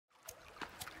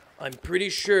I'm pretty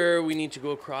sure we need to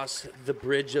go across the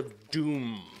Bridge of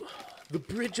Doom. The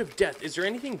Bridge of Death. Is there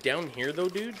anything down here, though,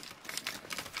 dude?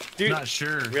 Dude. Not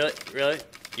sure. Really? Really?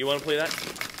 You want to play that?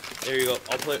 There you go.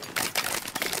 I'll play it.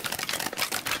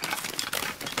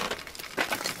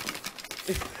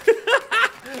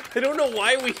 I don't know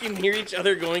why we can hear each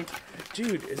other going...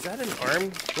 Dude, is that an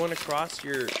arm going across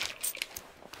your...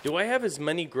 Do I have as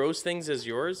many gross things as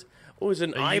yours? Oh, is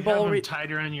an eyeball... You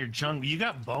tied around your junk. You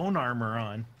got bone armor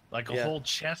on. Like a whole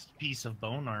chest piece of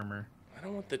bone armor. I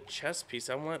don't want the chest piece.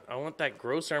 I want that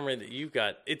gross armor that you've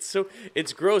got. It's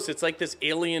gross. It's like this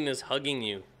alien is hugging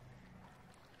you.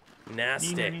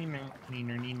 Nasty.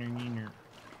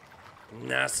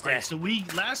 Nasty. Right, so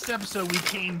last episode we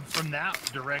came from that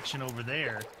direction over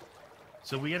there.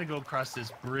 So we got to go across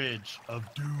this bridge of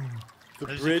doom.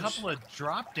 There's a couple of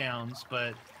drop downs,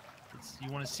 but you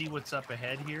want to see what's up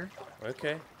ahead here?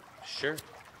 Okay, sure.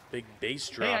 Big base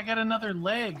drop. Hey, I got another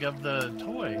leg of the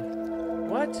toy.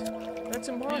 What? That's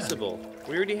impossible. Yeah.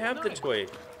 We already have the toy.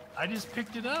 I just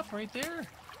picked it up right there.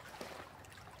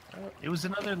 It was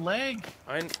another leg.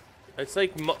 It's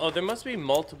like, oh, there must be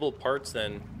multiple parts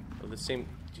then of the same.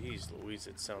 Jeez Louise,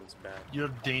 it sounds bad. You're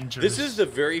dangerous. This is the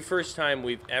very first time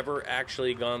we've ever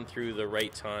actually gone through the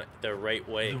right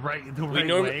way. The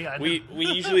right way. We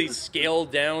usually scale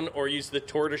down or use the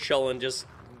tortoiseshell and just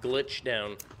glitch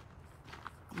down.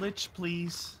 Glitch,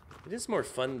 please. It is more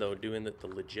fun though doing it the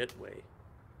legit way.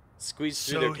 Squeeze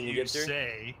through there. Can you get there?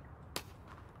 Say.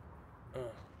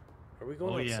 Are we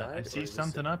going outside? Oh yeah, I see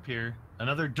something up here.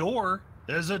 Another door.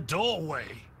 There's a doorway.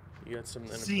 You got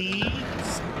something. See?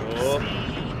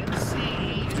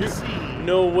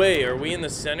 No way. Are we in the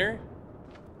center?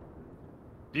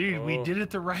 Dude, we did it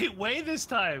the right way this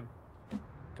time.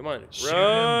 Come on,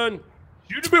 run!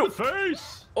 Shoot him in the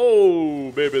face!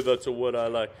 Oh, baby, that's what I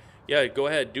like. Yeah, go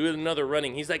ahead. Do another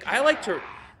running. He's like, I like to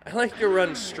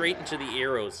run straight into the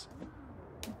arrows.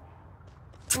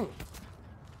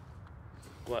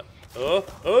 What? Oh!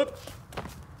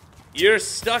 You're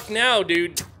stuck now,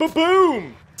 dude.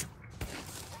 Ba-boom!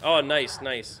 Oh, nice.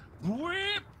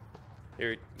 Whip!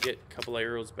 Here, get a couple of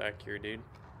arrows back here, dude.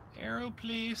 Arrow,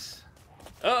 please.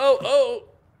 Oh!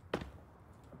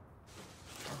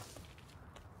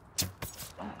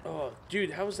 Oh,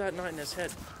 dude, how is that not in his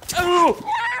head? Oh!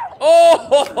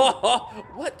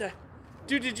 What the?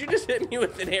 Dude, did you just hit me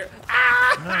with an arrow?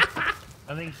 Ah!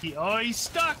 No, I think he's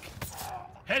stuck.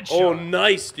 Headshot. Oh,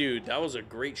 nice, dude. That was a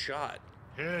great shot.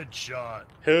 Headshot.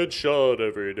 Headshot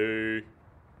every day.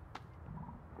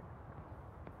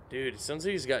 Dude, it sounds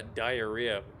like he's got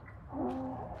diarrhea.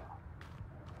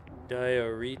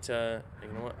 Diarrhea.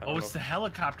 You know what? Oh, it's the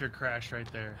helicopter crash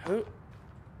right there. Who?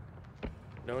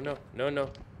 No.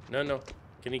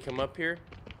 Can he come up here?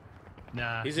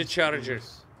 Nah. He's a charger.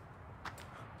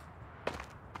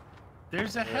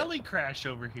 There's a heli crash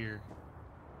over here.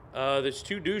 There's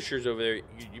two douchers over there.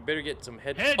 You better get some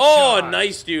Headshot. Oh,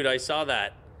 nice, dude. I saw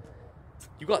that.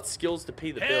 You got skills to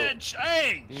pay the bill.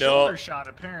 Hey, shoulder shot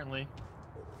apparently.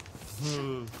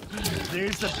 Ooh.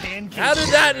 There's the pancake. How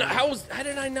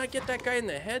did I not get that guy in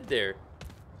the head there?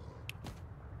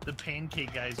 The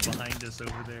pancake guy's behind us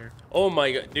over there. Oh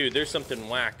my god, dude, there's something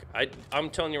whack. I'm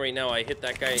telling you right now, I hit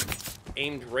that guy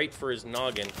aimed right for his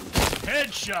noggin.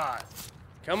 Headshot.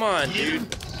 Come on,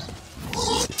 dude.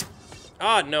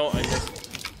 Ah, no, I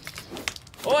missed.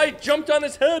 Oh, I jumped on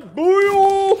his head.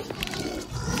 Boy!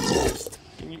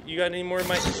 You got any more of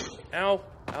my... Ow.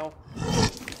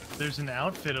 There's an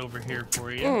outfit over here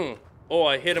for you. Oh,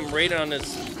 I hit him right on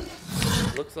his...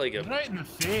 Looks like a... Right in the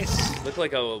face. Looked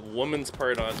like a woman's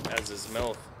part as his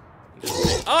mouth.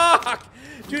 Ah!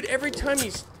 Dude, every time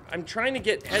I'm trying to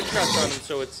get headshots on him,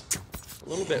 so it's a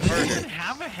little bit harder. Does it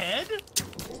have a head?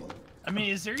 I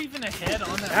mean, is there even a head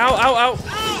on that? Ow!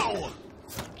 Ow!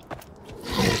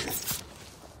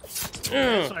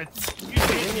 So I think you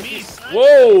hit me, son.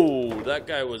 Whoa! That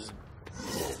guy was...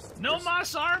 No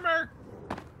moss armor!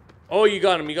 Oh, you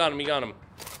got him.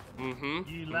 Mm-hmm.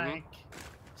 You like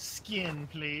skin,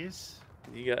 please?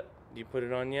 You put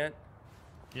it on yet?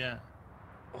 Yeah.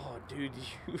 Oh, dude,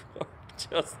 you are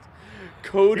just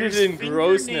coated in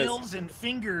grossness. Nails and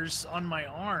fingers on my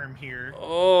arm here.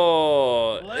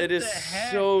 Oh, what it is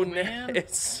heck, so man?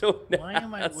 It's so nasty. Why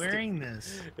am I wearing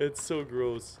this? It's so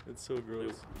gross.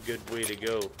 Good way to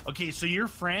go. Okay, so your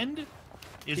friend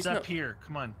is up here.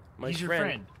 Come on. He's your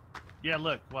friend. Yeah,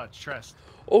 look, watch, trust.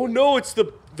 Oh no, it's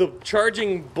the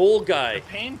charging bull guy. The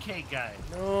pancake guy.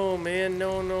 No, man,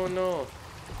 no.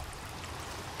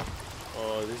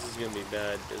 Oh, this is gonna be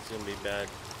bad.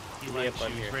 He likes you.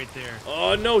 He's right there.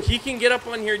 Oh no, he can get up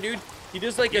on here, dude. He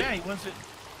does like he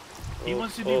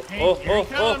wants to do pancake. Here he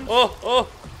comes.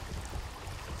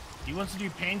 He wants to do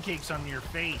pancakes on your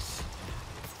face.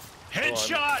 Oh,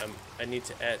 Headshot! I need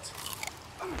to et.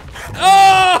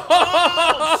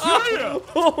 Oh!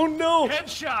 Oh no!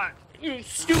 Headshot! You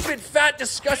stupid, fat,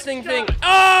 disgusting thing!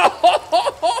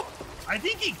 Oh! I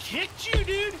think he kicked you,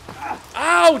 dude.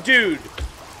 Ow, dude!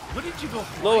 What did you go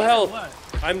for? Low health. What?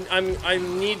 I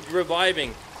need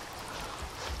reviving.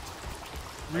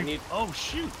 Oh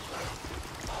shoot!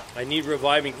 I need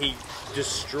reviving. He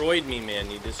destroyed me, man.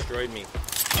 He destroyed me.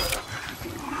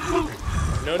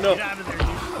 No, no. Get out of there, dude.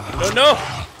 No, no.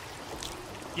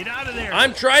 Get out of there.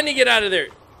 I'm trying to get out of there.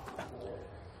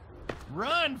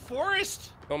 Run,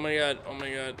 Forrest. Oh my god. Oh my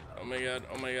god. Oh my god.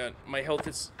 Oh my god. My health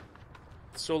is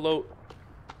so low.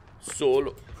 So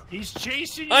low. He's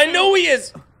chasing you. I know he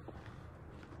is.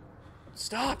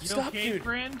 Stop. You Stop, okay, dude.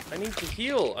 friend? I need to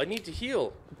heal. I need to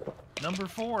heal. Number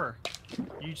 4.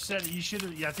 You said you should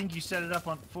have. Yeah, I think you set it up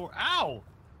on 4. Ow!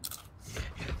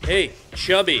 Hey,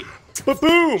 Chubby.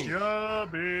 Ba-boom!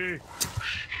 Chubby.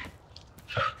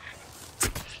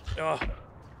 Oh.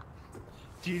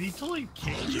 Dude, he totally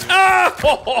kicked you. Ah!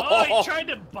 Oh, he tried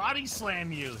to body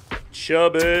slam you.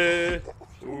 Chubby.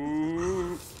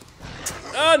 Ooh.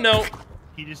 Oh, no.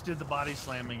 He just did the body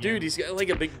slamming. Dude, he's got like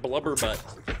a big blubber butt.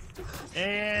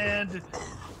 And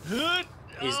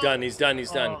He's done. He's done.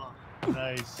 He's done. Oh,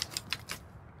 nice.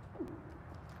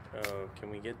 Oh, can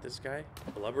we get this guy?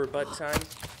 Blubber butt time?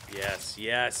 Yes,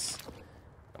 yes.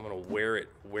 I'm gonna wear it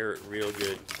real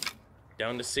good.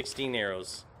 Down to 16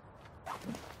 arrows.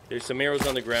 There's some arrows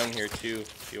on the ground here too,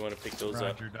 if you want to pick those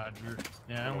up. Roger, Dodger.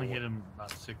 Yeah, I only hit him about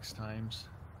 6 times.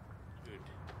 Dude.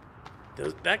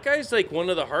 That guy's like one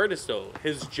of the hardest though.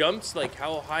 His jumps, like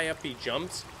how high up he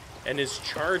jumps, and his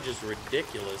charge is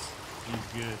ridiculous.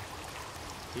 He's good.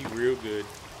 He real good.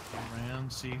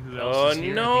 Around, see who else is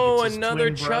here. No, another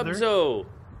Chubzo.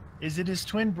 Is it his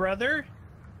twin brother?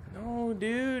 No,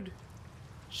 dude.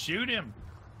 Shoot him.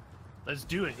 Let's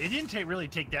do it. It didn't really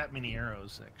take that many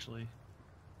arrows, actually.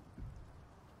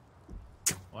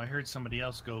 Oh, I heard somebody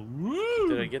else go, woo!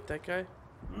 Did I get that guy?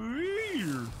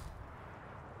 Woo!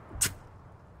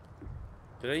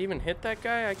 Did I even hit that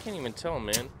guy? I can't even tell,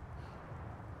 man.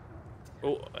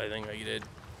 Oh, I think I did.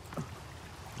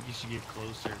 You should get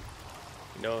closer.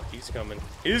 No, he's coming.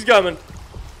 He's coming.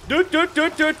 See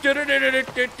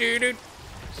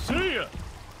ya!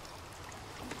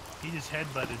 He just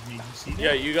headbutted me. You see that?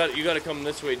 Yeah, you got to come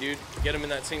this way, dude. Get him in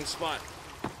that same spot.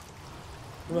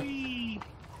 Whee!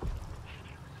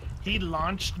 He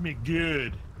launched me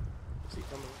good. Is he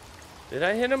coming? Did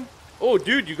I hit him? Oh,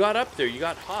 dude, you got up there. You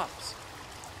got hops.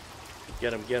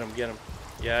 Get him, get him, get him.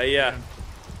 Yeah, yeah.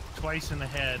 Twice in the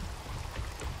head.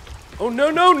 Oh, no,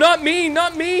 no, not me,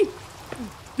 not me.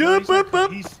 No,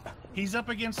 he's up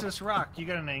against this rock. You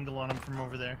got an angle on him from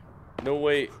over there. No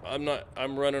way.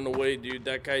 I'm running away, dude.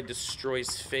 That guy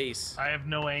destroys face. I have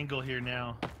no angle here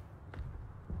now.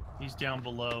 He's down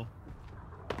below.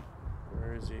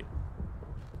 Where is he?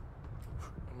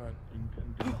 Come on.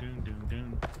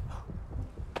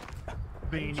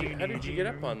 How did you get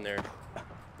up on there?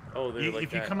 Oh, they're like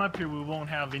if that. you come up here, we won't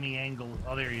have any angle.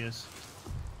 Oh, there he is.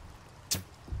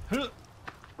 Huh.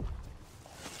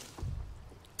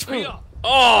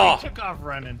 Oh! He took off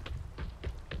running.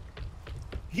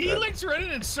 He likes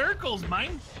running in circles,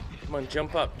 mine. Come on,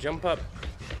 jump up, jump up.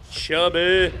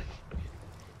 Chubby.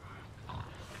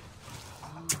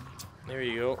 There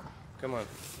you go. Come on.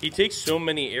 He takes so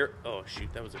many air. Oh,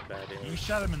 shoot, that was a bad arrow. You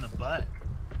shot him in the butt.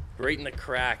 Right in the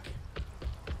crack.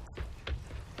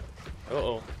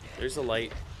 Uh-oh. There's a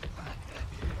light.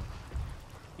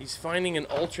 He's finding an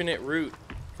alternate route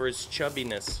for his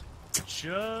chubbiness.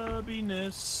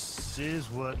 Chubbiness is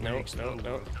what makes the world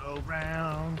go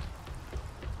round.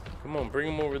 Come on,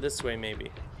 bring him over this way, maybe.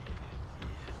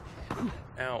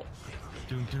 Ow.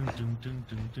 Dun, dun, dun, dun,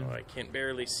 dun, dun. Oh, I can't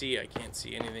barely see. I can't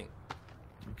see anything.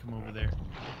 Come over there.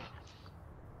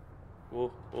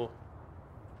 Whoa, whoa.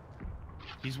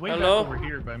 He's way back over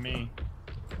here by me.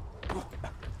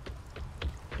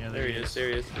 Yeah, there he is. There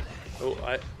he is. Oh,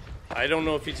 I don't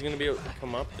know if he's gonna be able to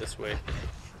come up this way.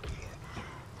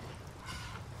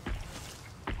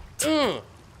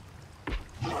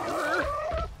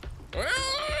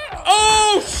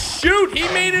 Oh shoot! He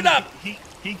made it up. He's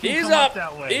up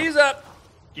that way. He's up.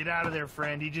 Get out of there,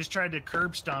 friend. He just tried to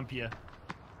curb stomp you.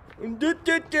 Here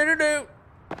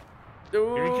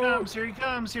he comes. Here he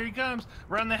comes. Here he comes.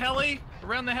 Around the heli.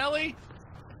 Around the heli.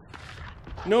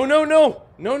 No, no, no.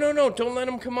 No, no, no. Don't let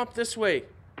him come up this way.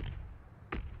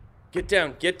 Get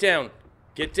down. Get down.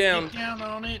 Get down. Get down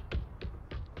on it.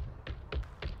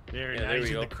 There, yeah, now there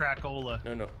he's we in go. the crackola.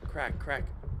 No, no. Crack, crack.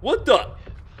 What the?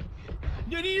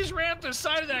 Dude, he just ran up the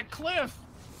side of that cliff.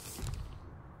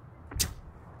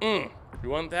 You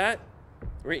want that?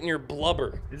 Right in your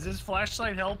blubber. Is this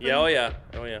flashlight helping? Yeah, oh yeah.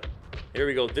 Oh yeah. Here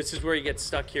we go. This is where you get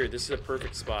stuck here. This is a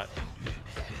perfect spot.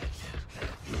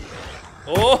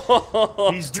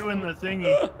 Oh! He's doing the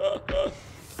thingy.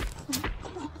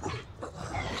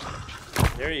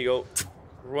 There you go.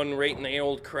 Run right in the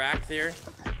old crack there.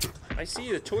 I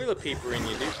see the toilet paper in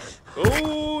you, dude.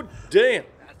 Oh, damn.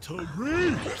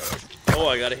 Oh,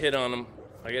 I gotta hit on him.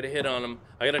 I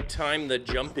gotta time the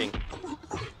jumping.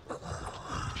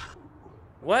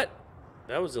 What?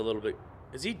 That was a little bit...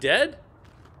 Is he dead?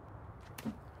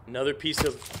 Another piece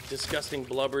of disgusting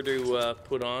blubber to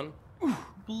put on.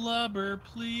 Blubber,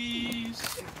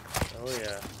 please. Oh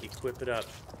yeah, equip it up.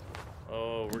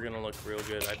 Oh, we're gonna look real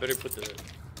good. I better put the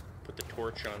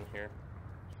torch on here.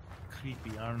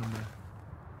 Creepy armor.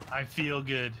 I feel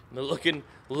good.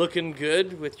 Looking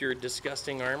good with your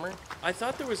disgusting armor. I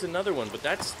thought there was another one, but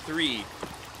that's 3.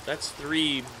 That's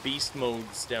 3 beast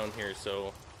modes down here,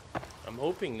 so I'm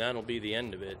hoping that'll be the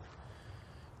end of it.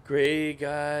 Gray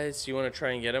guys, you want to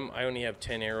try and get him? I only have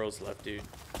 10 arrows left, dude.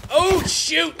 Oh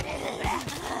shoot!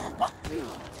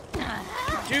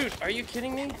 Dude, are you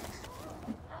kidding me?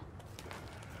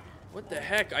 What the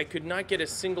heck? I could not get a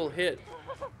single hit.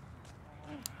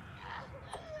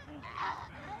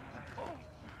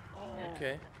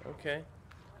 Okay, okay.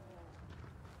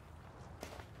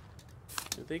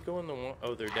 Did they go in the wall?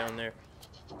 Oh, they're down there.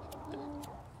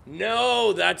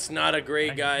 No, that's not a gray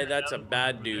guy. That's a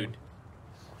bad dude.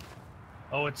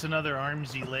 Oh, it's another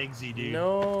armsy, legsy dude.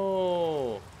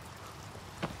 No.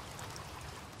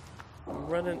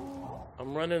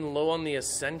 I'm running low on the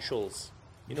essentials.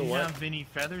 You know what? Do you have any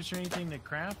feathers or anything to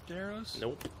craft arrows?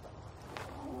 Nope.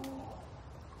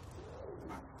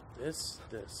 This.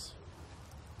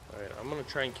 Alright, I'm gonna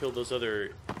try and kill those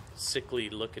other sickly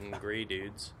looking gray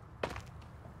dudes.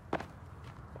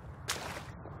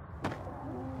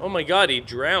 Oh my god, he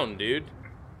drowned, dude.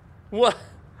 What?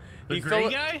 The gray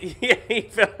guy? Yeah, he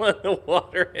fell in the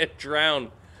water and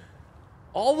drowned.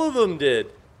 All of them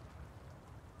did.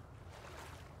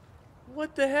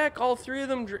 What the heck? All 3 of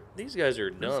them. These guys are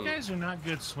dumb. These guys are not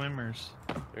good swimmers.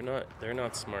 They're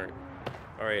not smart.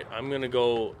 All right, I'm gonna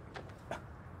go.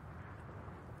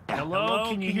 Hello,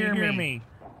 can you hear me?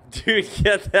 Dude,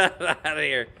 get that out of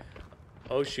here.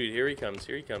 Oh shoot, here he comes.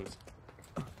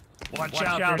 Watch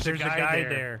out, there's a guy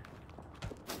there.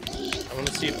 I want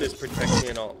to see if this protects me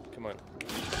at all. Come on.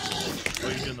 Oh,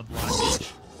 you're doing the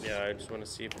blockage? Yeah, I just want to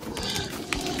see if...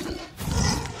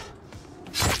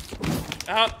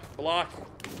 Ah! Block!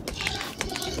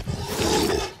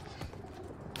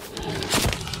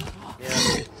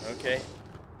 Yeah, okay.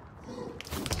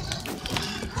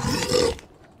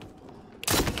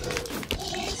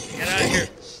 Get out of here.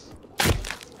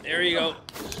 There you go.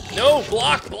 No!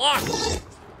 Block!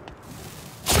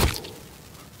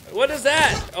 What is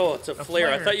that? Oh, it's a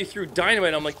flare. I thought you threw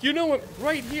dynamite. I'm like, you know what?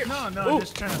 Right here. No, I'm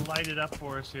just trying to light it up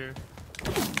for us here.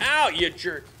 Ow, you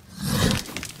jerk.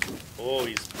 Oh,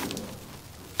 he's...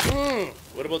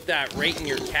 What about that? Right in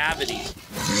your cavity.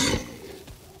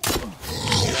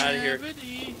 Get out of here.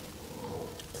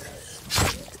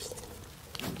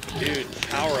 Dude, the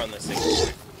power on this thing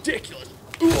is ridiculous.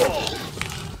 Ooh.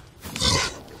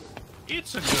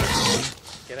 It's a good one.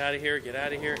 Get out of here. Get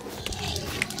out of here.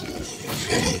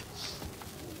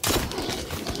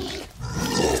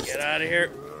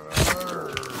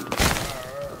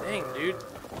 Dang, dude.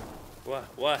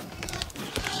 What?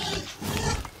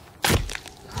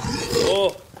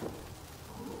 Oh.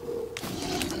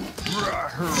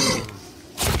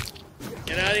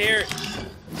 Get out of here.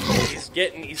 He's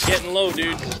getting low,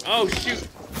 dude. Oh, shoot.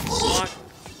 Block.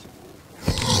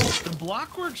 The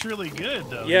block works really good,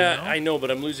 though. Yeah, you know? I know,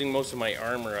 but I'm losing most of my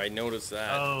armor. I noticed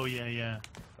that. Oh, yeah.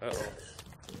 Uh-oh.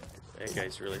 That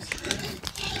guy's really...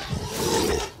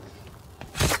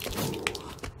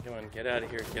 Come on, get out of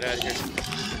here.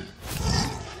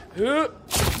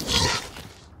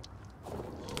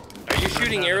 Are you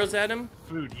shooting arrows at him?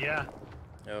 Food, yeah.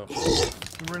 Oh.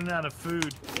 We're running out of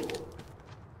food.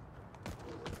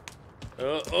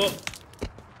 Oh.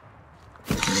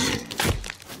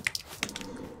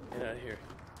 Get out of here.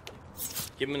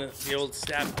 Give him the old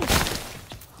stab.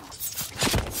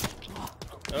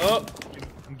 Oh.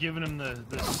 I'm giving him the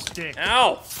stick.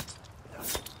 Ow.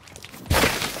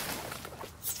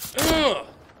 Ugh.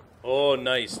 Oh,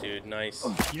 nice, dude. Nice.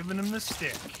 Giving him the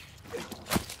stick.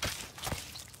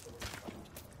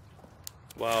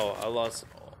 Wow, I lost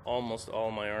almost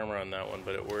all my armor on that one,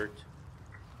 but it worked.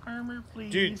 Armor,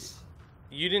 please. Dude,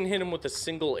 you didn't hit him with a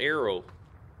single arrow.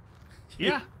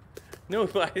 Yeah. No,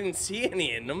 I didn't see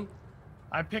any in them.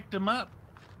 I picked him up.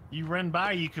 You run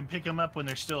by, you can pick them up when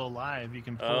they're still alive. You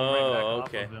can pull them right back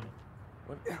off of them.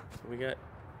 What we got?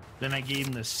 Then I gave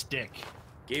him the stick.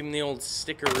 Gave him the old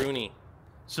stickeroonie.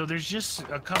 So there's just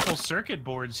a couple circuit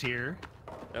boards here.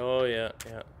 Oh, yeah,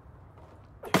 yeah.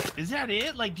 Is that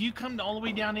it? Like, do you come all the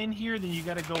way down in here, then you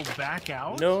gotta go back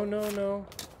out? No, no, no.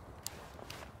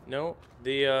 No,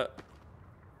 the,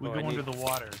 We go under the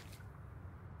water.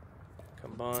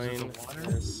 Combine the water?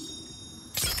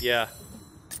 this. Yeah.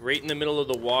 Right in the middle of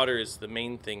the water is the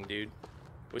main thing, dude.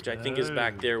 Which I think is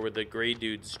back there where the gray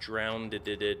dudes drowned it.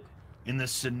 In the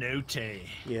cenote.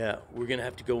 Yeah, we're gonna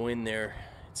have to go in there.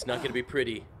 It's not gonna be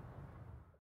pretty.